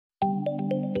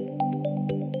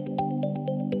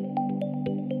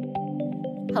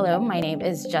Hello, my name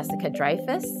is Jessica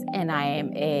Dreyfus, and I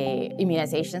am an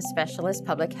immunization specialist,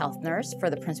 public health nurse for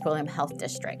the Prince William Health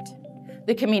District.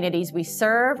 The communities we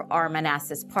serve are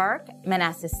Manassas Park,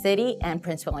 Manassas City, and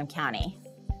Prince William County.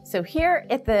 So here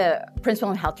at the Prince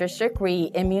William Health District,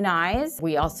 we immunize.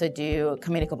 We also do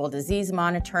communicable disease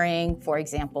monitoring, for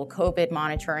example, COVID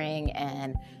monitoring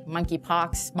and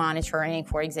monkeypox monitoring,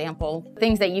 for example.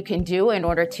 Things that you can do in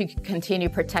order to continue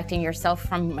protecting yourself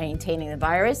from maintaining the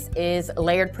virus is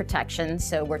layered protection.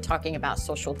 So we're talking about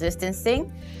social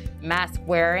distancing, mask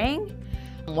wearing,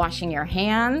 washing your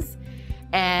hands,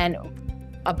 and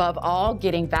above all,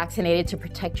 getting vaccinated to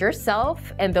protect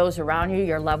yourself and those around you,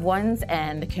 your loved ones,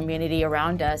 and the community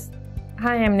around us.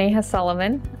 Hi, I'm Neha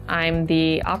Sullivan. I'm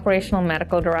the Operational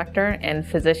Medical Director and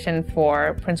Physician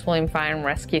for Prince William Fire and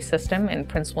Rescue System in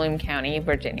Prince William County,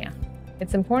 Virginia.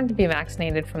 It's important to be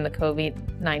vaccinated from the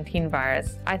COVID-19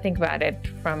 virus. I think about it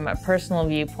from a personal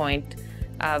viewpoint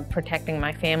of protecting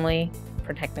my family,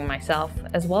 protecting myself,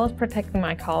 as well as protecting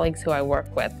my colleagues who I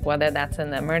work with, whether that's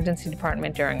in the emergency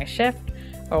department during a shift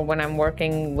or when I'm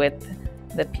working with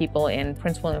the people in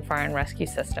Prince William Fire and Rescue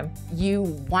System. You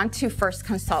want to first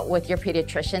consult with your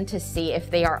pediatrician to see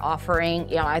if they are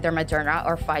offering either Moderna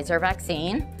or Pfizer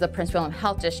vaccine. The Prince William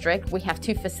Health District, we have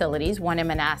two facilities, one in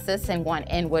Manassas and one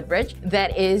in Woodbridge,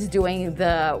 that is doing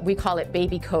we call it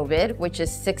baby COVID, which is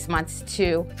 6 months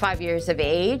to 5 years of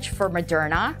age for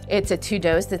Moderna. It's a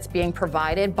 2-dose that's being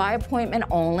provided by appointment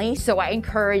only. So I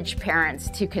encourage parents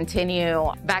to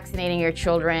continue vaccinating your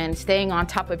children, staying on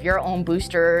top of your own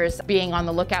boosters, being on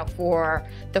the lookout for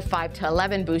the 5 to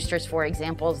 11 boosters, for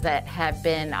examples, that have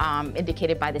been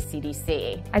indicated by the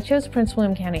CDC. I chose Prince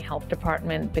William County Health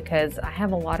Department because I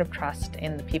have a lot of trust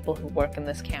in the people who work in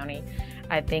this county.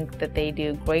 I think that they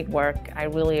do great work. I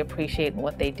really appreciate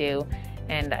what they do,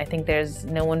 and I think there's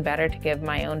no one better to give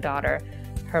my own daughter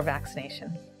her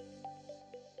vaccination.